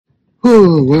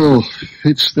Oh, well,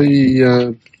 it's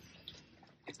the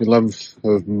 11th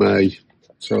of May,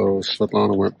 so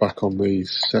Svetlana went back on the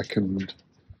 2nd,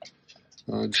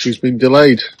 and she's been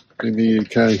delayed in the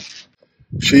UK.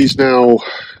 She's now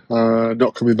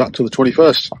not coming back till the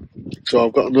 21st, so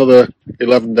I've got another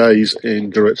 11 days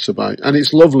in Goritsa Bay, and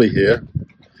it's lovely here.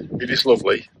 It is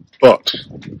lovely, but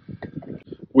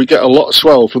we get a lot of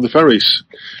swell from the ferries,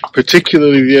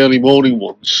 particularly the early morning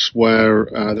ones where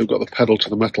they've got the pedal to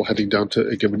the metal heading down to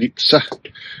Igoumenitsa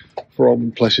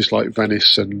from places like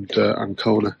Venice and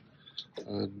Ancona.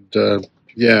 And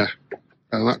yeah,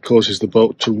 and that causes the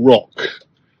boat to rock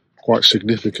quite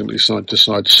significantly side to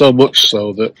side, so much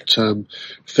so that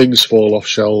things fall off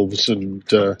shelves and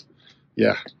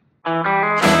yeah.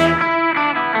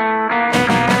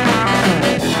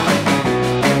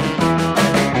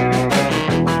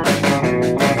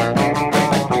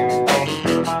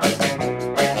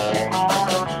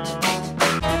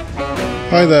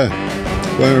 Hi there,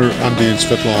 we're Andy and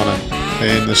Svetlana.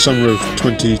 In the summer of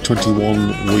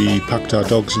 2021 we packed our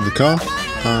dogs in the car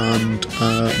and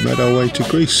made our way to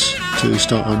Greece to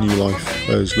start our new life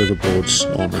as liveaboards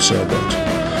on a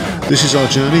sailboat. This is our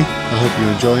journey, I hope you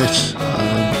enjoy it,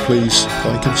 and please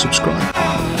like and subscribe.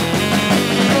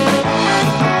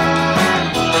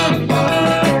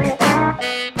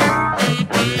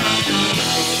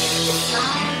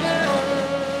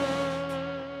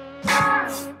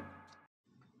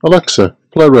 Alexa,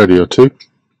 play Radio 2.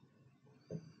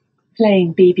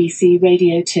 Playing BBC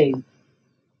Radio 2.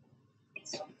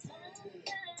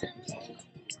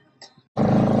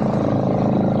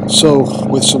 So,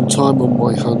 with some time on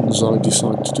my hands, I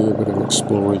decided to do a bit of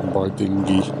exploring by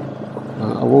Dingy.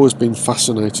 I've always been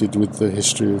fascinated with the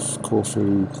history of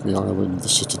Corfu, the island, the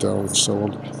Citadel and so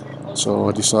on. So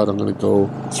I decided I'm going to go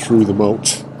through the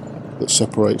moat that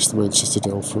separates the main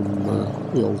Citadel from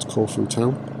the old Corfu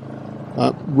town.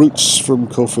 Routes from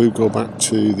Corfu go back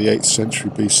to the 8th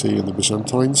century BC and the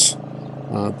Byzantines,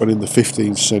 but in the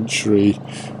 15th century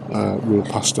we were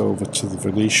passed over to the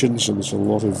Venetians, and there's a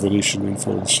lot of Venetian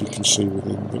influence you can see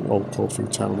within the old Corfu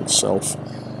town itself.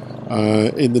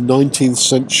 In the 19th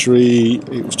century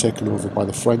it was taken over by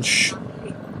the French,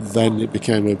 then it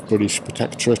became a British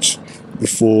protectorate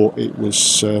before it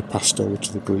was passed over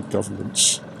to the Greek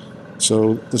governments.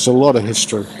 So there's a lot of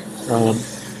history.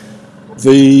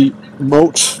 The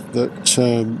moat that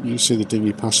you see the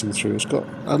dinghy passing through has got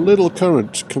a little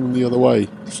current coming the other way,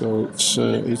 so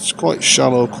it's quite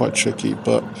shallow, quite tricky,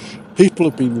 but people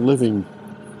have been living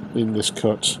in this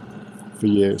cut for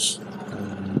years,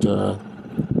 and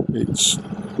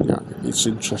it's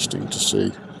interesting to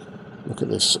see. Look at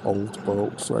this old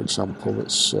boat, for example,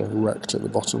 that's wrecked at the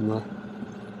bottom there.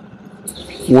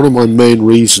 One of my main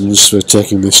reasons for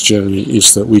taking this journey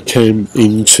is that we came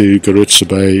into Goritsa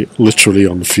Bay literally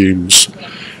on fumes.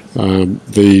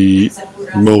 The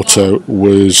motor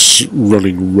was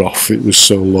running rough, it was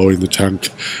so low in the tank,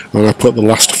 and I put the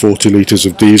last 40 litres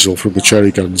of diesel from the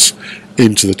cherry guns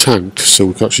into the tank so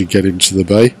we could actually get into the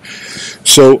bay.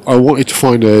 So I wanted to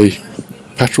find a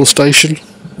petrol station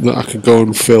that I could go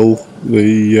and fill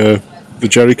the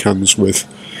jerry cans with.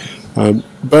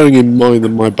 Bearing in mind that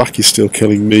my back is still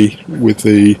killing me with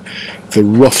the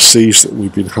rough seas that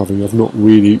we've been having, I've not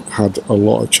really had a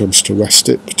lot of chance to rest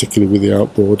it, particularly with the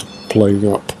outboard playing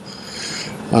up.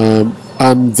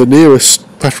 And the nearest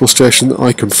petrol station that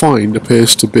I can find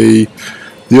appears to be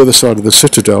the other side of the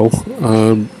Citadel,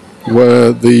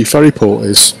 where the ferry port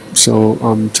is. So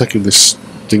I'm taking this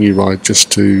dinghy ride just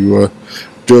to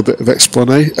do a bit of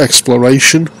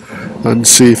exploration and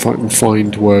see if I can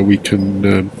find where we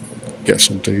can get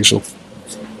some diesel.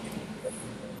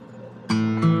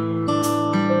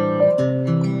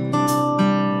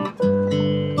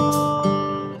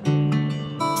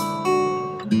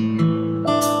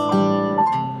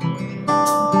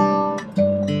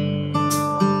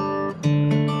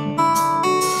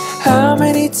 How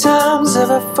many times have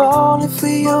I fallen for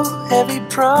your every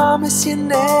promise you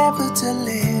never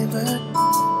delivered?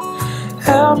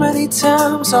 How many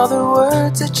times all the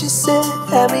words that you said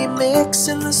had me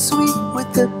mixing the sweet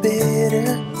with the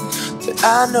bitter? But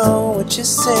I know what you're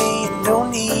saying,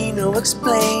 don't need no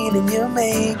explaining. You're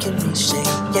making me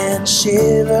shake and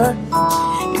shiver.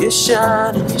 You're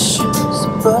shining your shoes,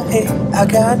 but hey, I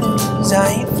got news,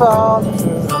 I ain't falling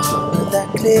for all of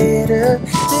that glitter.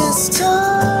 This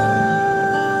time,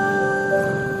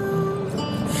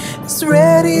 as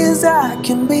ready as I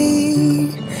can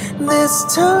be.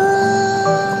 This time,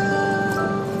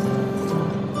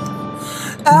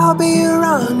 I'll be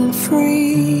running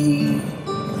free.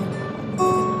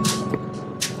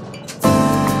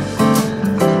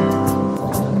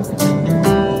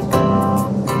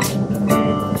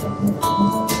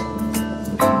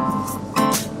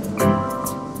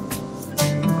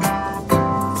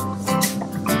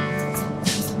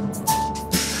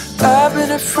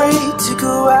 to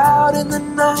go out in the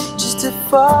night just to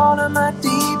fall on my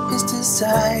deepest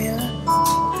desire.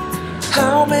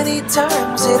 How many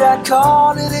times did I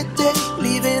call it a day,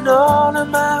 leaving all of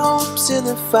my hopes in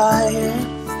the fire?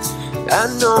 I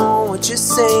know what you're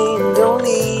saying, don't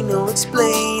need no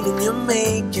explaining. You're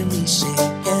making me shake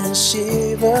and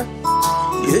shiver.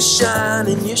 You're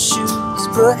shining your shoes,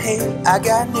 but hey, I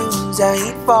got news. I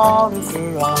ain't falling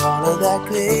for all of that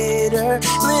glitter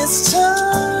this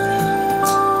time.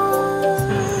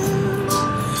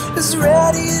 As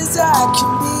ready as I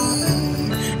can be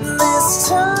this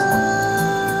time.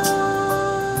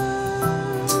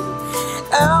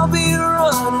 I'll be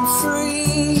running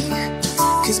free,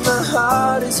 'cause my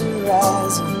heart is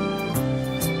rising.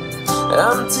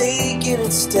 I'm taking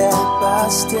it step by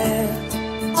step.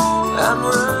 I'm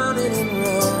running and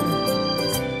running.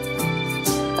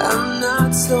 I'm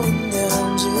not slowing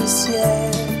down just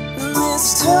yet.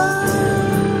 This time,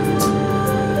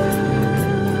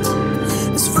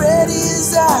 as ready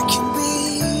as I can be.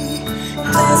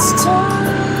 This time,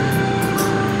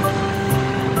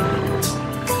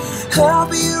 I'll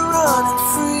be running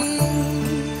free.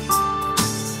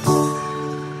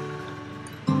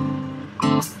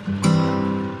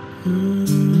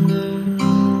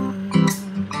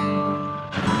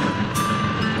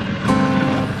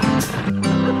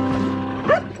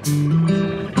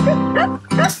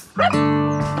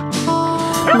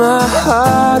 My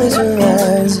heart is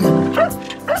rising.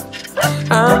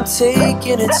 I'm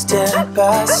taking it step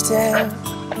by step.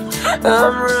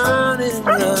 I'm running and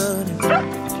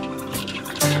running.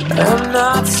 I'm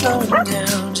not slowing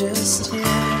down just yet.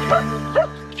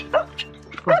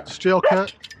 Strelka,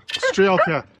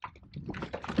 Strelka.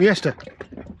 Miesta.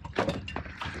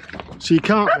 So you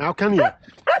can't now, can you?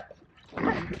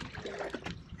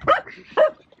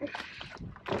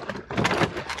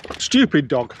 Stupid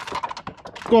dog.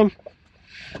 Go on.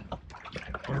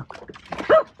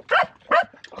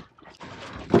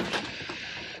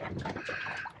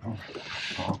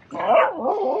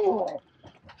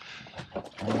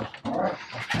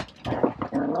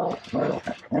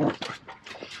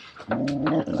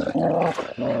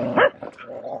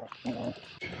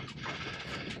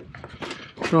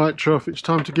 Right, Truff, it's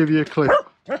time to give you a clip.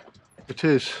 It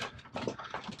is.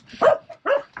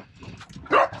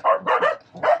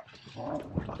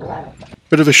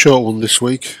 Bit of a short one this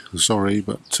week, sorry,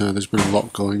 but there's been a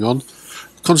lot going on.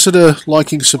 Consider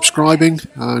liking, subscribing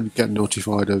and get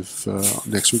notified of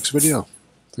next week's video.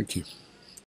 Thank you.